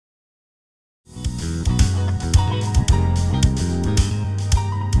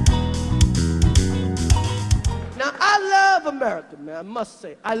love America, man, I must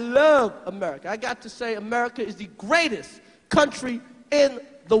say. I love America. I got to say America is the greatest country in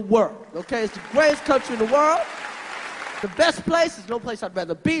the world, okay? It's the greatest country in the world. The best place. There's no place I'd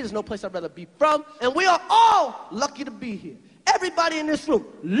rather be. There's no place I'd rather be from. And we are all lucky to be here. Everybody in this room,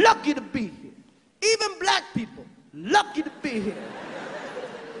 lucky to be here. Even black people, lucky to be here.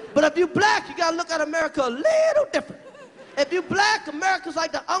 But if you're black, you gotta look at America a little different. If you're black, America's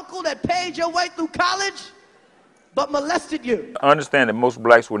like the uncle that paid your way through college, but molested you. I understand that most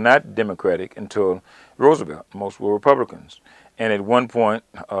blacks were not Democratic until Roosevelt. Most were Republicans. And at one point,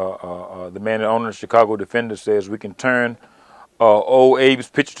 the man that owned the Chicago Defender says, we can turn old Abe's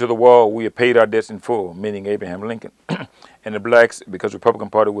picture to the wall. We have paid our debts in full, meaning Abraham Lincoln. And the blacks, because the Republican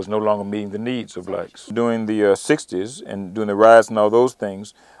Party was no longer meeting the needs of blacks. During the 60s and during the riots and all those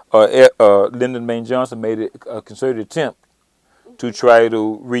things, Lyndon B. Johnson made a concerted attempt to try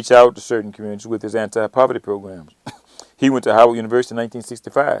to reach out to certain communities with his anti-poverty programs. He went to Howard University in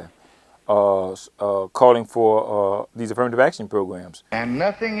 1965, calling for these affirmative action programs. And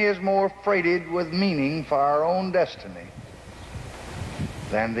nothing is more freighted with meaning for our own destiny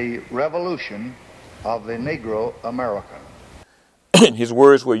than the revolution of the Negro American. His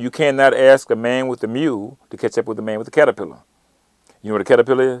words were, you cannot ask a man with a mule to catch up with a man with a caterpillar. You know what a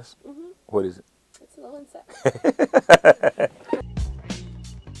caterpillar is? Mm-hmm. What is it? It's a little insect.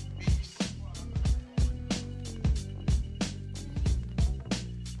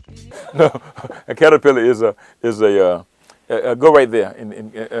 No, a caterpillar is a go right there.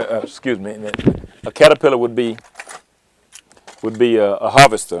 Excuse me. A caterpillar would be a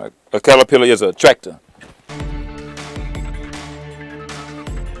harvester. A caterpillar is a tractor.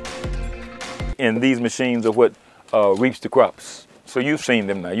 And these machines are what reaps the crops. So you've seen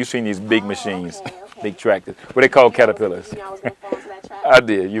them now. You've seen these big machines, okay. Big tractors. What they call caterpillars. You know I was going to fall into that trap. I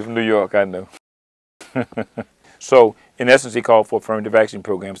did. You're from New York, I know. So, in essence, he called for affirmative action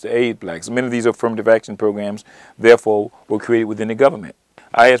programs to aid blacks. Many of these affirmative action programs, therefore, were created within the government.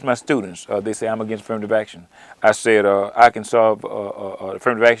 I asked my students, they say, I'm against affirmative action. I said, I can solve,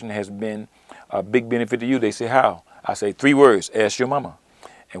 affirmative action has been a big benefit to you. They say, how? I say, 3 words, ask your mama.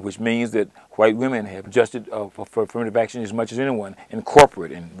 And which means that white women have adjusted for affirmative action as much as anyone in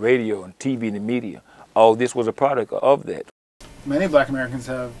corporate and radio and TV and the media. All this was a product of that. Many black Americans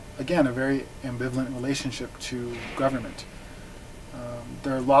have, again, a very ambivalent relationship to government.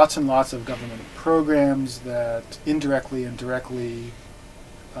 There are lots and lots of government programs that indirectly and directly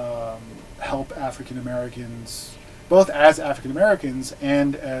help African Americans, both as African Americans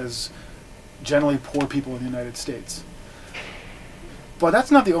and as generally poor people in the United States. But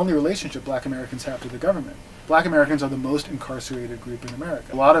that's not the only relationship black Americans have to the government. Black Americans are the most incarcerated group in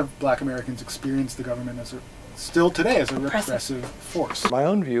America. A lot of black Americans experience the government as still today as a repressive force. My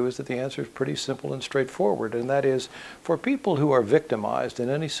own view is that the answer is pretty simple and straightforward, and that is, for people who are victimized in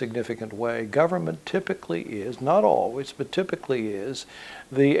any significant way, government typically is, not always, but typically is,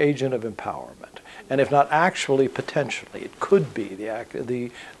 the agent of empowerment. And if not actually, potentially, it could be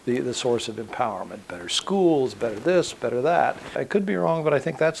the source of empowerment. Better schools, better this, better that. I could be wrong, but I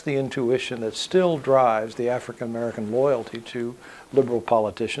think that's the intuition that still drives the African American loyalty to liberal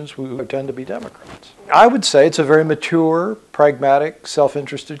politicians who tend to be Democrats. I would say it's a very mature, pragmatic,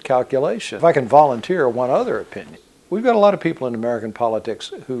 self-interested calculation. If I can volunteer one other opinion, we've got a lot of people in American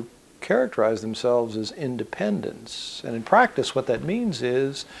politics who characterize themselves as independents. And in practice, what that means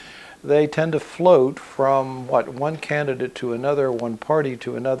is they tend to float from one candidate to another, one party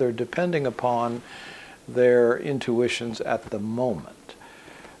to another, depending upon their intuitions at the moment.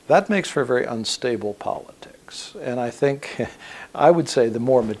 That makes for very unstable politics. And I think, I would say the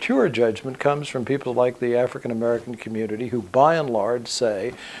more mature judgment comes from people like the African American community who by and large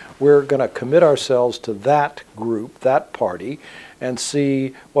say, we're going to commit ourselves to that group, that party, and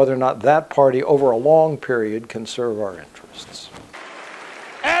see whether or not that party over a long period can serve our interests.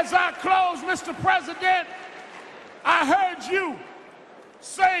 As I close, Mr. President, I heard you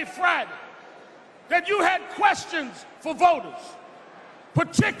say Friday that you had questions for voters,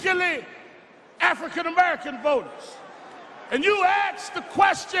 particularly African-American voters. And you asked the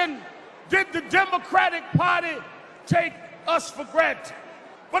question, did the Democratic Party take us for granted?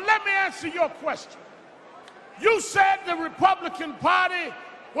 But let me answer your question. You said the Republican Party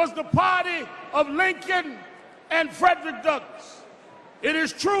was the party of Lincoln and Frederick Douglass. It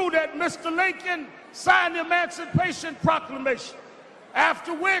is true that Mr. Lincoln signed the Emancipation Proclamation,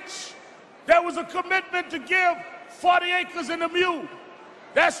 after which there was a commitment to give 40 acres and a mule.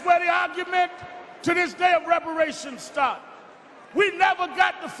 That's where the argument to this day of reparations started. We never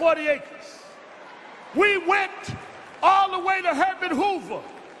got the 40 acres. We went all the way to Herbert Hoover,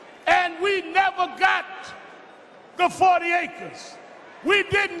 and we never got the 40 acres. We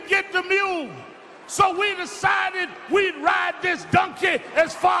didn't get the mule. So we decided we'd ride this donkey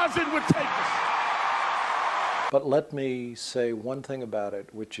as far as it would take us. But let me say one thing about it,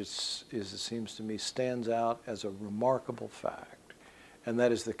 which it seems to me stands out as a remarkable fact, and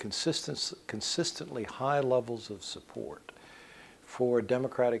that is the consistently high levels of support for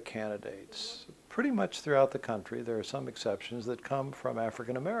Democratic candidates pretty much throughout the country. There are some exceptions that come from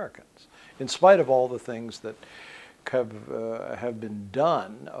African Americans, in spite of all the things that have been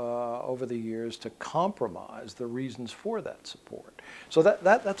done over the years to compromise the reasons for that support. So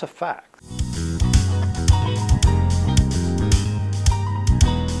that's a fact.